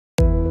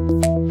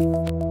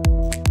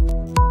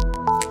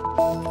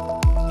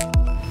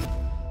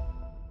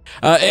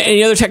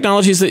Any other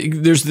technologies that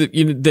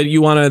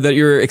that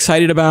you're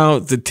excited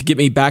about to get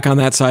me back on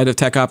that side of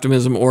tech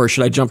optimism, or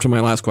should I jump to my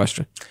last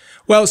question?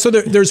 Well, so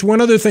there's one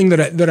other thing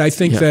that I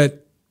think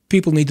that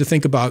people need to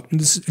think about. And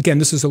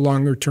this is a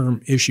longer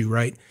term issue,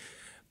 right?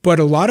 But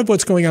a lot of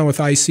what's going on with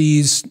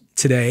ICs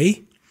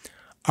today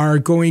are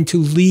going to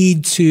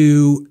lead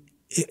to,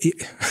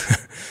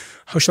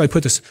 how shall I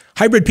put this?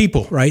 Hybrid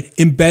people, right?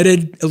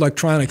 Embedded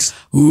electronics.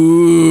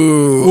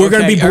 Ooh. We're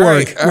going to be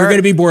Borg. We're going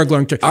to be Borg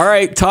long term. All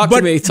right. Talk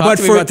to me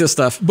about this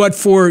stuff. But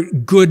for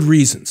good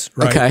reasons,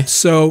 right? Okay.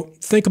 So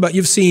think about,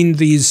 you've seen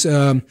these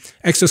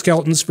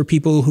exoskeletons for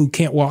people who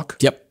can't walk.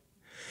 Yep.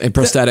 And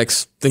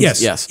prosthetics.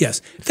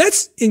 Yes.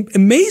 That's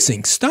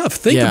amazing stuff.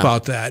 Think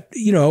about that.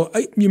 You know,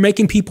 you're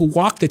making people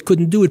walk that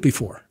couldn't do it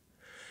before.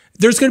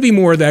 There's going to be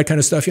more of that kind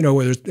of stuff, you know,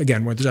 whether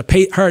there's a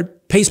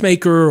heart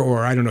pacemaker,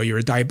 or I don't know, you're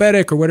a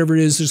diabetic or whatever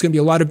it is. There's going to be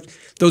a lot of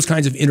those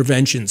kinds of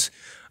interventions.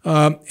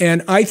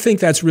 And I think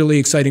that's really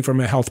exciting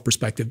from a health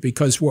perspective,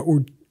 because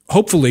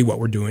hopefully what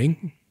we're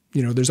doing,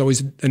 you know, there's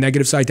always a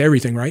negative side to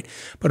everything, right?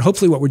 But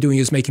hopefully what we're doing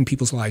is making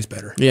people's lives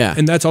better. Yeah.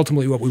 And that's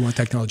ultimately what we want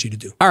technology to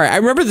do. All right. I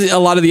remember a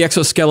lot of the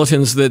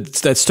exoskeletons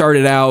that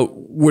started out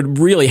would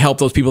really help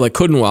those people that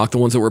couldn't walk, the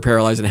ones that were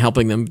paralyzed, and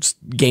helping them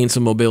gain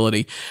some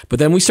mobility. But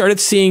then we started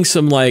seeing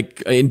some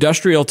like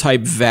industrial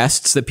type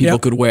vests that people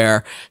could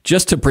wear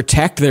just to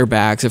protect their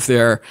backs if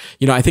they're,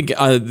 you know, I think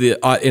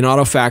an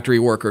auto factory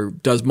worker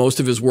does most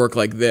of his work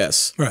like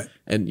this. Right.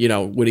 And, you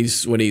know, when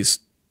he's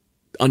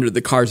under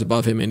the cars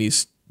above him and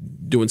he's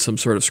doing some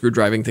sort of screw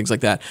driving, things like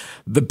that,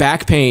 the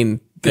back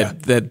pain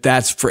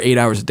that's for 8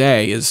 hours a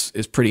day is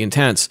pretty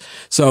intense.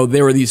 So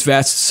there were these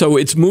vests. So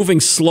it's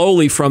moving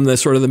slowly from the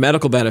sort of the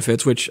medical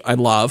benefits, which I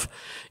love,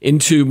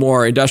 into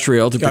more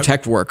industrial to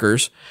protect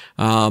workers.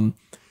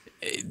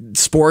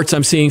 Sports,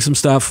 I'm seeing some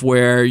stuff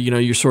where, you know,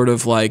 you're sort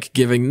of like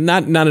giving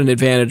not an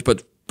advantage,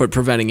 but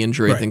preventing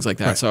injury and things like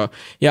that. Right. So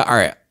yeah, all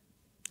right,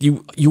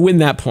 you win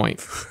that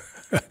point.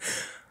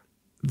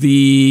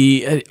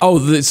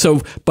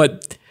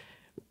 But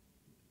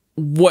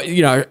what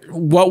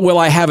will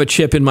I have a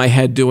chip in my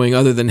head doing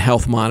other than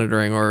health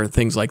monitoring or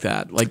things like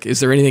that? Like,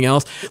 is there anything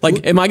else?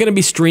 Like, am I going to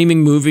be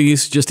streaming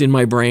movies just in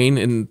my brain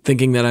and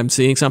thinking that I'm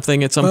seeing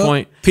something at some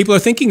point? People are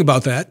thinking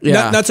about that.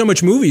 Yeah. Not so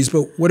much movies,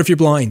 but what if you're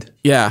blind?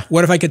 Yeah.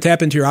 What if I could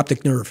tap into your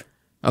optic nerve?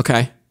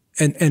 Okay.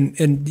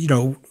 And you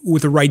know,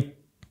 with the right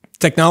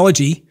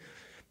technology,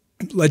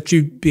 let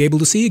you be able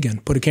to see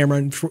again. Put a camera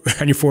on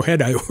your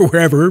forehead or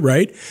wherever,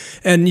 right?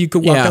 And you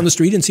could walk down the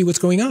street and see what's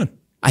going on.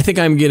 I think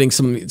I'm getting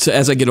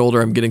as I get older,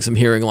 I'm getting some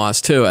hearing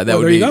loss too. That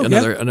would be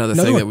another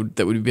thing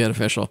that would be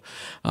beneficial.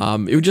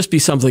 It would just be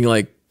something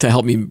like to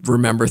help me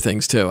remember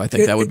things too. I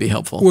think that would be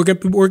helpful. We're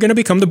going to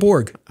become the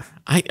Borg.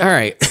 All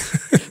right.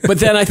 But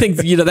then I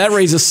think, you know, that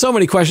raises so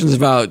many questions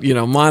about, you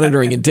know,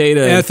 monitoring and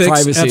data ethics, and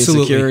privacy and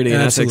security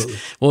and ethics.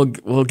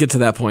 We'll get to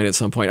that point at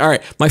some point. All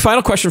right. My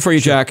final question for you,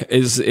 Jack,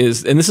 is,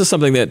 and this is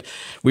something that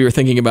we were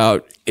thinking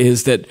about,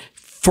 is that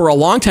for a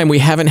long time, we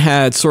haven't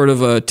had sort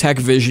of a tech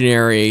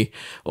visionary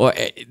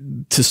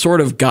to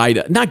sort of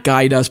not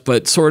guide us,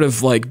 but sort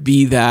of like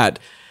be that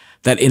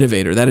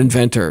innovator, that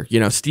inventor. You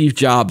know, Steve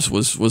Jobs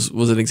was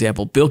an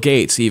example. Bill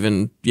Gates,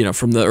 even, you know,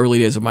 from the early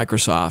days of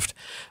Microsoft.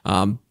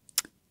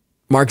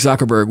 Mark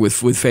Zuckerberg with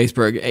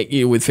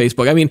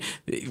Facebook. I mean,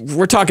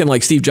 we're talking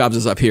like Steve Jobs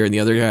is up here and the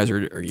other guys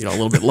are you know, a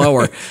little bit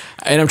lower.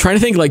 And I'm trying to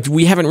think, like,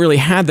 we haven't really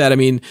had that. I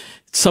mean,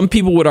 some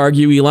people would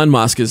argue Elon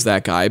Musk is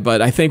that guy,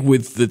 but I think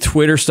with the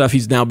Twitter stuff,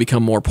 he's now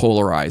become more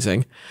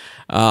polarizing.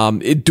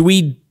 Do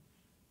we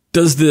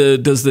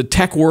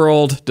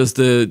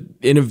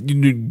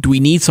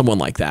need someone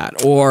like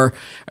that, or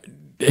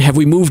have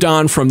we moved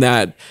on from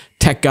that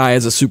tech guy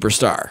as a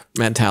superstar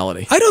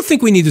mentality? I don't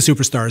think we need the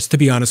superstars, to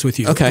be honest with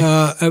you. Okay.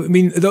 I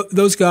mean,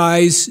 those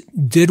guys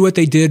did what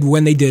they did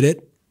when they did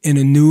it in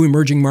a new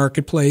emerging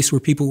marketplace where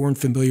people weren't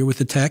familiar with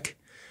the tech.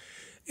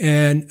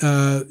 And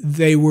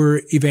they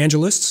were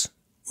evangelists.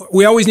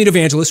 We always need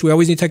evangelists. We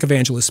always need tech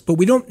evangelists, but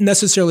we don't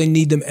necessarily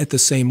need them at the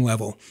same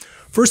level.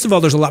 First of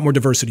all, there's a lot more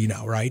diversity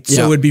now, right?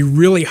 So it'd be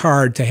really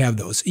hard to have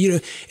those. You know,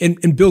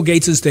 in Bill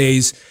Gates's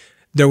days,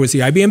 there was the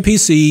IBM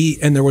PC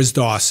and there was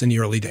DOS in the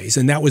early days,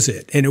 and that was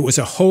it. And it was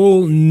a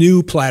whole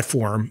new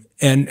platform,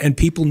 and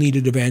people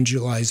needed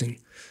evangelizing.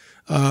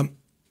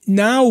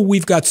 Now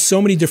we've got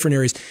so many different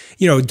areas.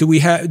 You know, do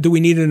we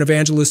need an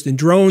evangelist in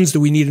drones?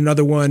 Do we need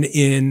another one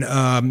in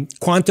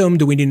quantum?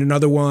 Do we need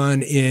another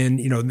one in,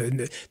 you know,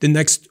 the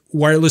next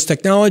wireless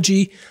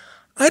technology?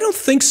 I don't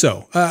think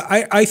so.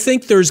 I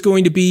think there are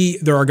going to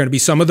be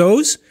some of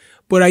those,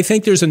 but I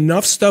think there's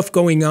enough stuff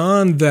going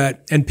on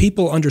and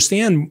people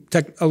understand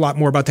a lot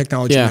more about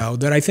technology now,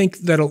 that I think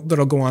that'll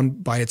go on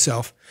by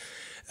itself.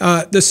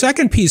 The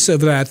second piece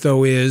of that,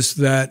 though, is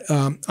that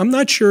I'm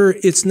not sure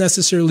it's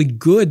necessarily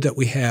good that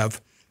we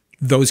have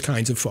those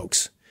kinds of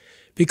folks,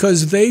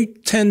 because they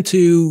tend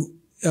to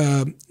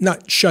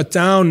not shut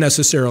down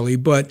necessarily,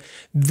 but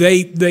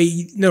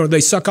they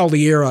suck all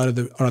the air out of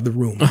the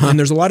room. And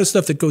there's a lot of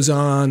stuff that goes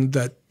on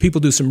that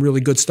people do some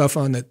really good stuff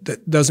on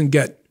that doesn't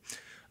get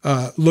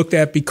looked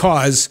at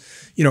because,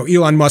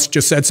 Elon Musk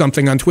just said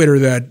something on Twitter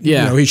that,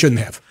 he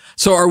shouldn't have.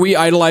 So are we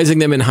idolizing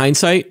them in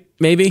hindsight,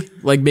 maybe?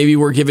 Like maybe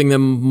we're giving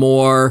them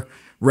more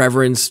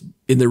reverence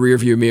in the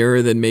rearview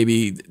mirror than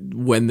maybe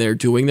when they're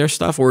doing their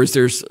stuff? Or is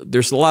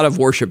there's a lot of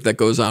worship that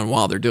goes on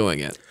while they're doing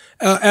it?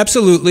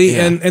 Absolutely.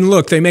 Yeah. And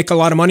look, they make a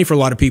lot of money for a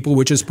lot of people,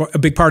 which is a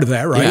big part of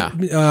that, right?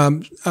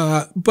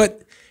 Yeah.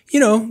 But,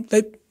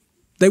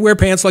 they wear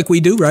pants like we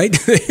do, right?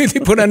 They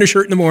put on a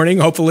shirt in the morning,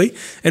 hopefully,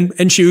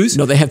 and shoes.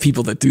 No, they have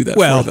people that do that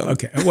for them.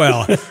 Okay.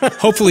 Well,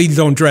 hopefully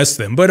don't dress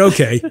them, but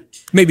okay.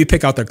 Maybe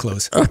pick out their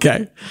clothes.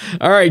 Okay.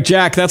 All right,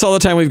 Jack, that's all the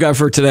time we've got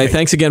for today. Okay.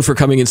 Thanks again for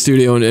coming in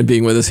studio and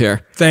being with us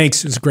here.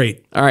 Thanks. It was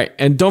great. All right.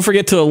 And don't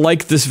forget to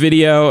like this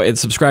video and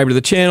subscribe to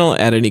the channel.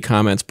 Add any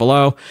comments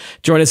below.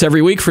 Join us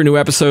every week for new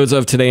episodes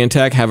of Today in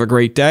Tech. Have a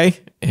great day,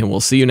 and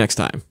we'll see you next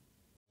time.